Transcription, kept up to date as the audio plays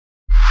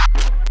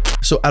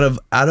So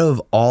out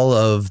of all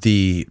of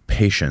the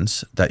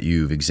patients that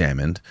you've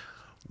examined,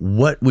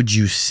 what would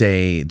you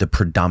say the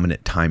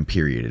predominant time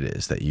period it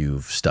is that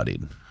you've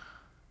studied?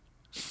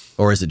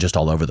 Or is it just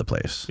all over the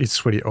place?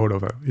 It's really all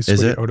over. It's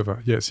is really it? all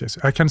over. Yes, yes.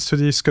 I can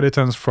study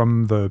skeletons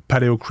from the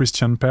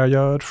Paleo-Christian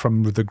period,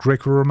 from the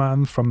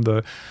Greco-Roman,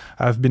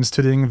 I've been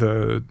studying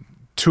the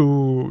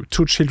two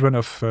children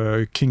of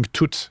King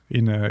Tut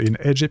in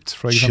Egypt,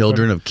 for example.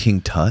 Children of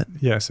King Tut?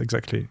 Yes,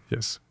 exactly.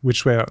 Yes,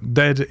 which were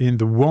dead in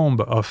the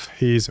womb of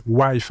his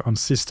wife and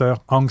sister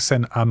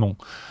Angsen Amon,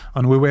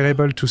 and we were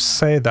able to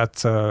say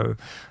that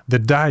they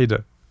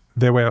died.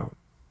 They were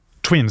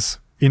twins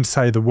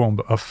inside the womb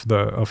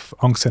of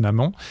Angsen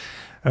Amon.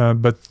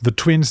 But the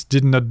twins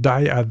did not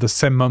die at the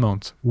same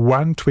moment.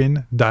 One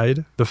twin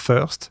died, the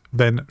first,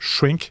 then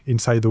shrink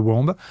inside the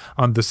womb,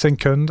 and the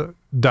second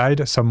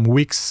died some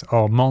weeks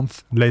or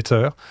months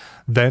later.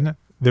 Then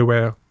they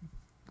were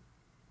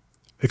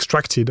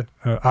extracted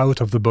out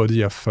of the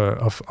body of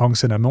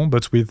Angsen Amon,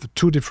 but with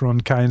two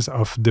different kinds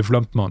of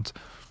development.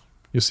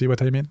 You see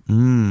what I mean?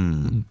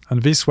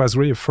 And this was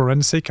really a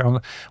forensic and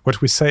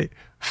what we say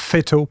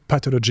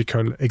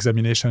feto-pathological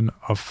examination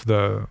of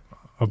the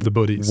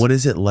bodies. What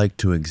is it like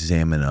to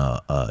examine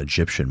a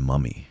Egyptian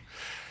mummy?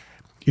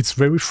 It's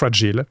very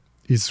fragile.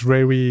 It's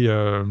very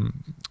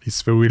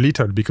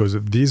little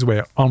because these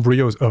were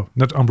embryos. Oh,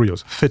 not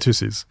embryos,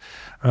 fetuses.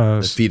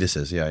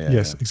 Fetuses, yeah.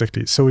 Yes,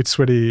 exactly. So it's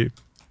really,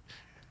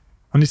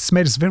 and it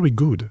smells very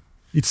good.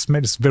 It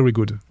smells very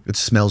good. It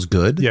smells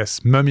good?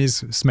 Yes,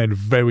 mummies smell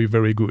very,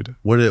 very good.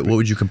 What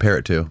would you compare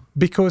it to?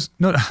 Because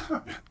no,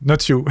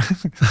 not you.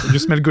 You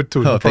smell good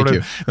too. Oh, thank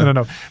you.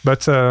 No.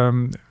 But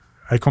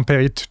I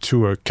compare it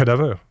to a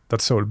cadaver.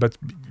 That's all. But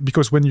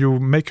because when you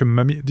make a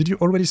mummy, did you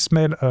already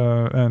smell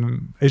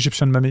an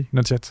Egyptian mummy?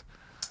 Not yet.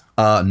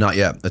 Not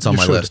yet. It's on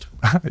my list.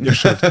 You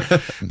should,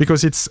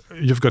 because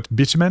you've got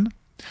bitumen,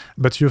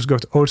 but you've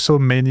got also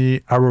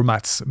many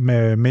aromas.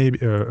 Maybe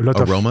a lot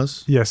of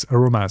aromas. Yes,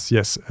 aromas.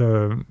 Yes,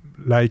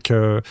 like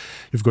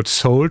you've got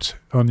salt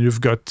and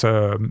you've got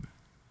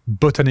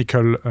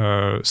botanical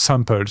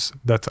samples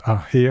that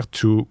are here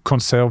to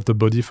conserve the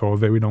body for a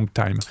very long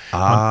time.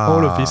 And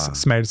all of this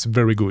smells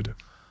very good.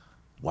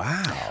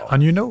 Wow.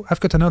 And you know, I've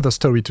got another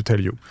story to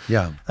tell you.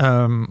 Yeah.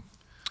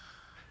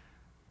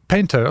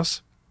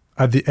 Painters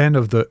at the end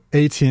of the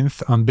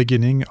 18th and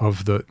beginning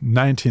of the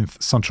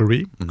 19th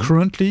century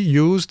currently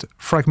used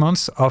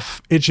fragments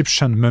of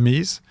Egyptian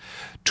mummies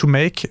to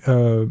make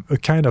a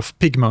kind of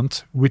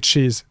pigment which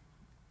is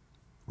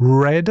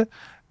red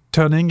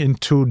turning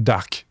into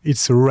dark.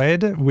 It's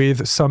red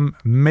with some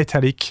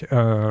metallic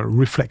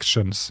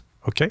reflections.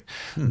 Okay,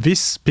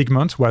 this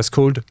pigment was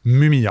called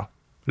mummia,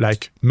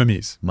 like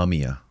mummies.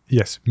 Mummia.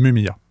 Yes,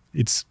 mummia.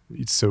 It's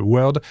a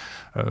word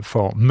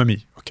for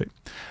mummy. Okay,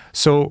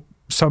 so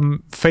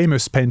some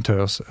famous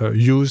painters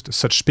used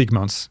such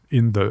pigments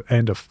in the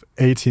end of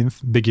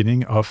 18th,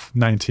 beginning of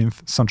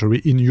 19th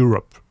century in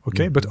Europe.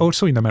 Okay, but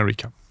also in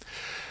America.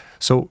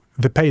 So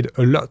they paid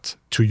a lot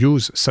to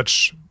use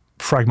such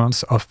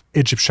fragments of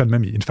Egyptian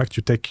mummy. In fact,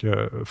 you take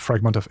a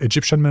fragment of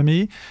Egyptian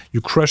mummy, you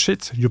crush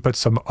it, you put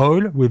some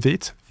oil with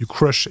it, you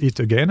crush it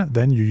again,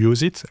 then you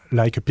use it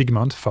like a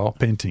pigment for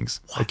paintings.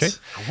 What? Okay?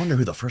 I wonder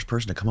who the first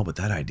person to come up with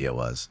that idea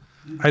was.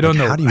 I don't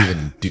know. How do you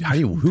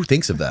even who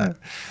thinks of that?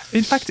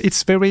 In fact,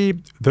 it's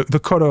very, the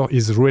color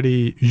is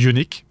really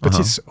unique, but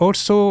it's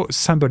also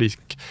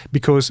symbolic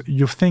because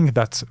you think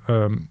that,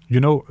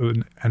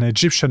 an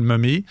Egyptian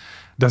mummy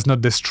does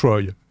not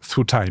destroy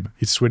through time.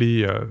 It's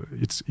really,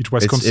 it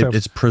was conserved.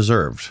 It's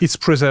preserved. It's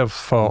preserved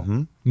for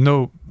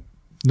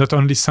not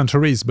only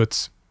centuries,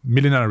 but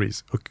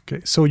millenaries.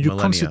 Okay, so you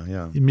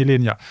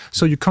millennia.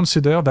 So you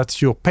consider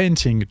that your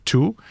painting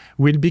too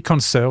will be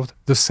conserved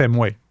the same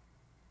way.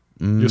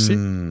 You see?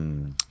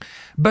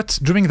 But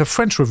during the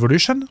French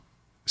Revolution,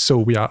 so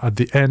we are at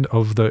the end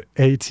of the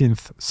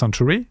 18th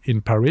century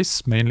in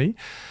Paris mainly,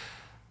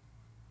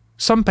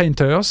 some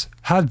painters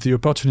had the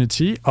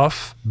opportunity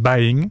of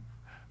buying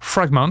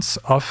fragments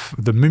of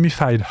the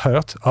mummified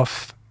heart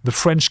of the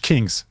French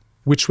kings,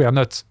 which were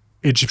not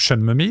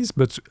Egyptian mummies,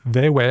 but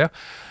they were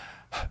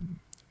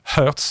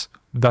hearts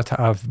that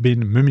have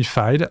been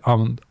mummified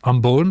and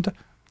embalmed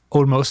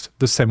almost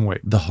the same way.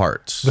 The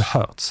hearts. The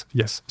hearts,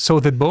 yes.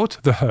 So they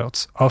bought the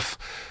hearts of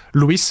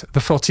Louis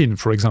XIV,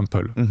 for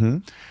example.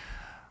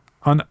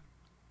 And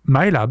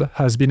my lab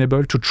has been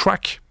able to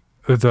track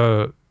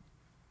the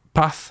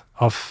path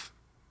of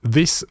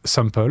this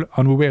sample,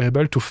 and we were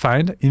able to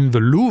find in the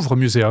Louvre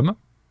Museum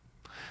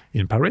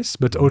in Paris,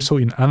 but also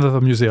in another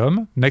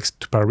museum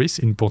next to Paris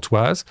in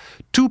Pontoise,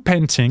 two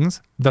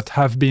paintings that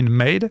have been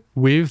made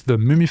with the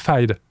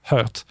mummified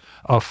heart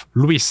of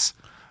Louis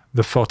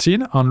the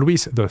 14 and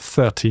Louis the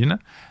 13,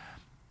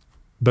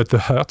 but the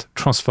heart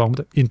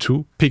transformed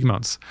into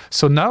pigments.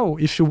 So now,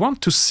 if you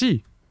want to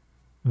see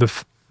the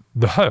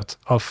heart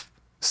of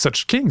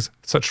such kings,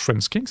 such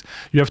French kings,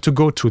 you have to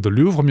go to the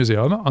Louvre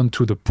Museum and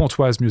to the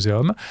Pontoise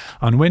Museum.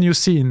 And when you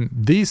see in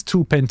these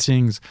two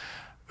paintings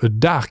a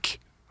dark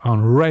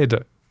and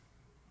red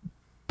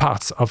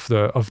parts of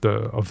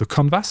the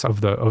canvas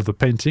of the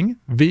painting.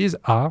 These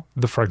are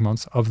the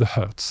fragments of the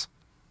hearts.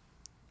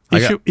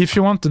 If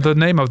you want the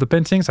name of the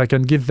paintings, I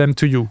can give them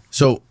to you.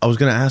 So I was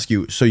going to ask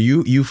you. So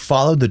you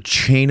followed the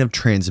chain of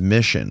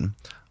transmission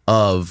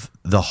of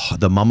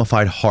the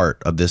mummified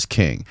heart of this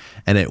king,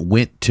 and it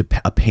went to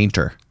a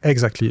painter.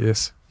 Exactly.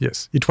 Yes.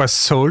 Yes. It was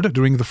sold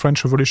during the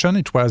French Revolution.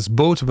 It was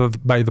bought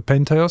by the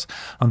painters,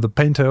 and the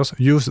painters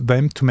used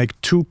them to make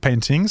two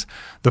paintings.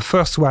 The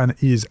first one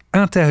is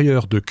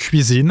Intérieur de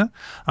cuisine,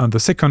 and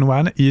the second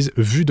one is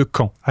Vue de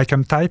camp. I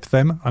can type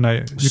them,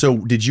 and So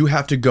did you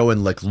have to go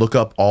and like look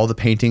up all the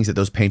paintings that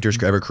those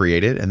painters ever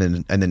created, and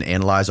then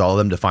analyze all of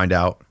them to find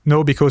out?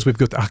 No, because we've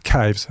got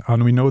archives,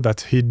 and we know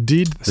that he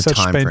did such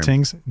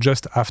paintings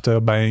just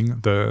after buying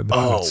the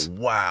hearts.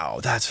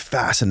 Wow, that's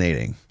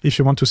fascinating. If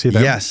you want to see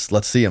them, yes,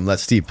 let's see them.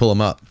 Let's see. Pull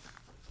them up.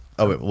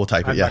 Oh, wait, we'll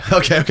type it. Yeah.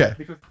 Okay.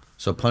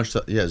 So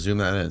zoom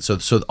that in. So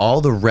all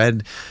the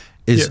red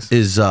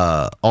is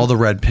all the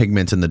red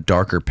pigments and the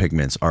darker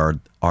pigments are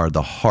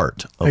the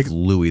heart of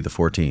Louis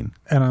XIV.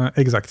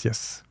 Exact.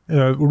 Yes.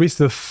 Louis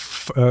the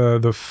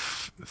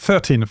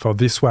 13 for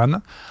this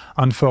one,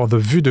 and for the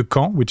Vue de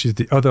camp, which is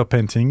the other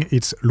painting,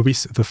 it's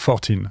Louis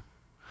XIV.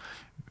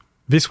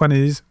 This one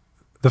is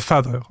the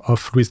father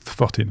of Louis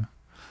XIV.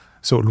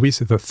 So Louis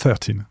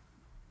XIII.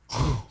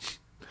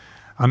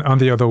 And on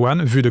the other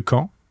one, Vue de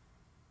camp.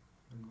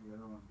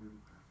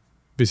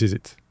 This is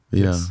it.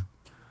 Yeah. Yes.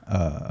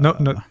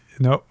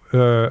 No.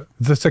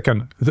 The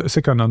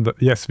second on the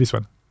this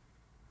one.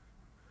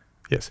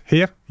 Yes.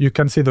 Here you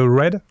can see the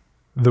red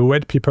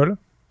people.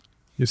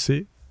 You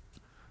see.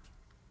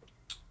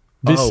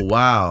 Oh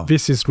wow.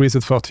 This is Louis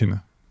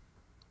XIV.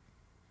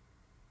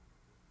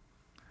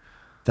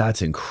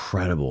 That's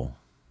incredible.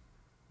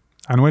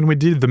 And when we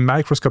did the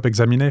microscope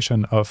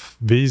examination of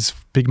these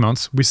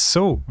pigments, we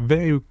saw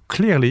very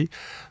clearly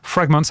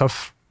fragments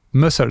of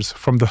muscles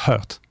from the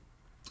heart.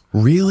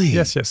 Really?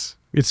 Yes.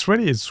 It's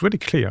really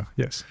clear.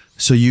 Yes.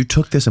 So you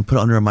took this and put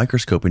it under a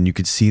microscope, and you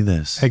could see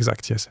this.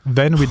 Exact. Yes.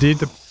 Then we did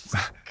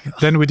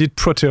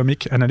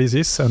proteomic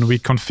analysis, and we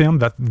confirmed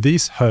that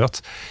this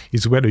heart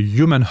is where a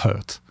human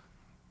heart.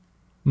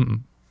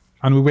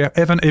 And we were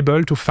even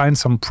able to find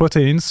some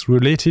proteins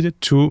related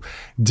to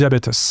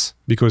diabetes,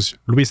 because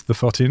Louis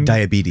XIV...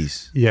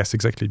 Diabetes. Yes,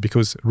 exactly,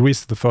 because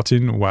Louis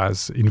XIV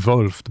was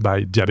involved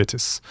by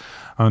diabetes.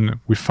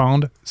 And we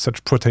found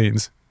such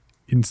proteins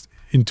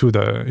into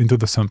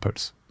the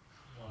samples.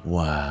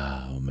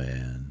 Wow,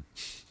 man.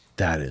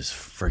 That is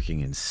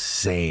freaking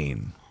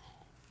insane.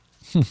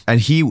 And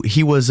he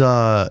was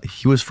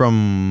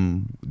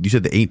from, you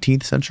said the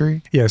 18th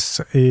century? Yes.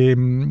 He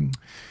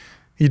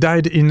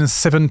died in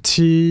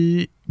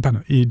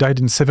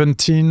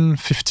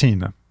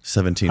 1715.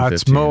 1715.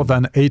 At more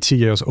than 80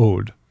 years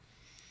old.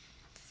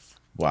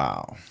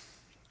 Wow.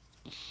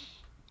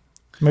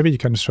 Maybe you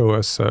can show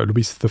us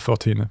Louis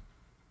XIV.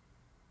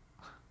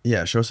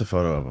 Yeah, show us a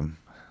photo of him.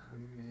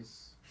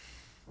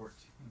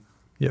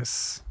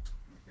 Yes.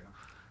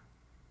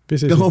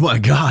 This is my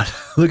God.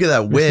 Look at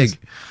that wig.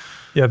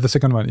 The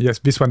second one. Yes,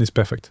 this one is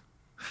perfect.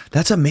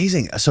 That's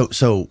amazing.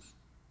 So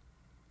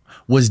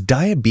was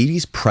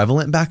diabetes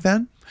prevalent back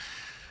then?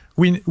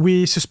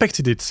 We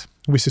suspected it.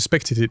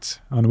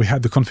 And we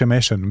had the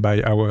confirmation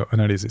by our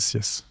analysis,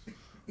 yes.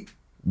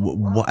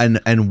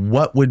 And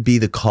what would be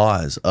the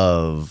cause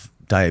of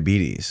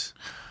diabetes?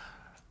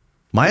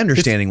 My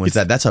understanding was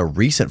that that's a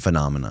recent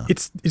phenomenon.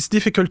 It's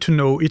difficult to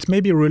know. It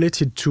may be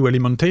related to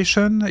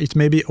alimentation. It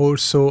may be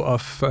also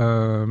of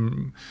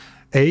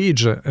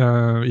age.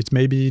 It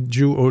may be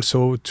due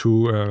also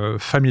to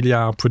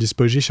familial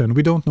predisposition.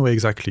 We don't know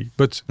exactly.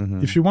 But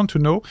if you want to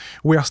know,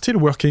 we are still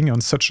working on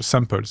such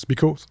samples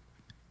because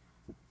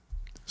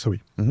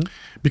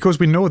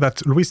we know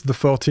that Louis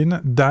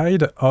XIV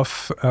died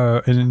of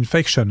an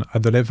infection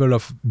at the level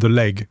of the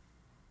leg.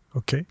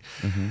 Okay,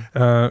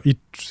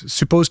 it's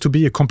supposed to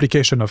be a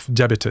complication of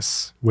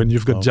diabetes. When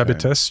you've got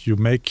diabetes, you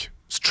make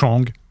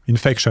strong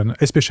infection,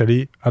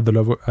 especially at the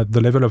level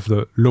of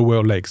the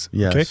lower legs.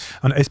 Yes. Okay,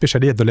 and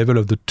especially at the level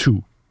of the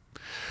toe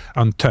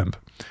and thumb.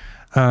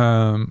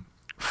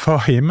 For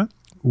him,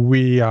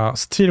 we are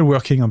still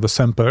working on the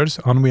samples,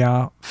 and we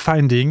are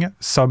finding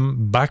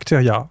some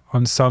bacteria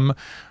and some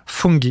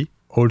fungi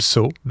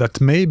also that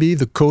may be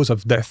the cause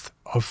of death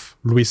of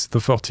Louis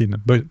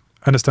XIV. But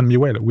understand me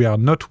well, we are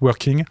not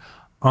working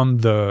on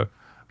the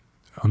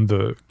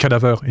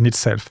cadaver in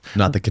itself.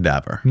 Not the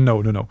cadaver.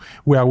 No.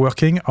 We are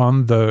working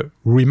on the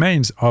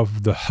remains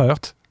of the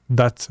heart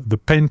that the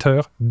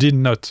painter did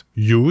not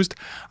use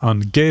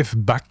and gave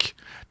back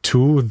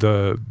to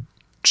the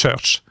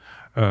church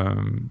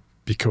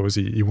because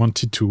he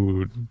wanted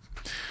to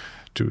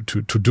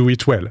do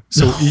it well.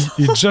 So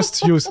he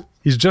just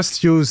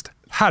used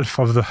half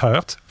of the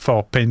heart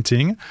for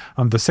painting,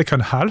 and the second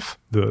half,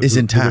 the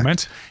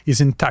intact. Is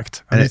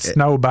intact. And it's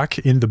now back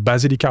in the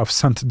Basilica of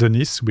Saint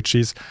Denis, which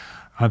is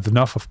at the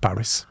north of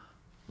Paris.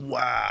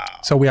 Wow.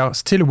 So we are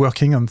still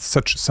working on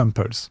such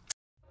samples.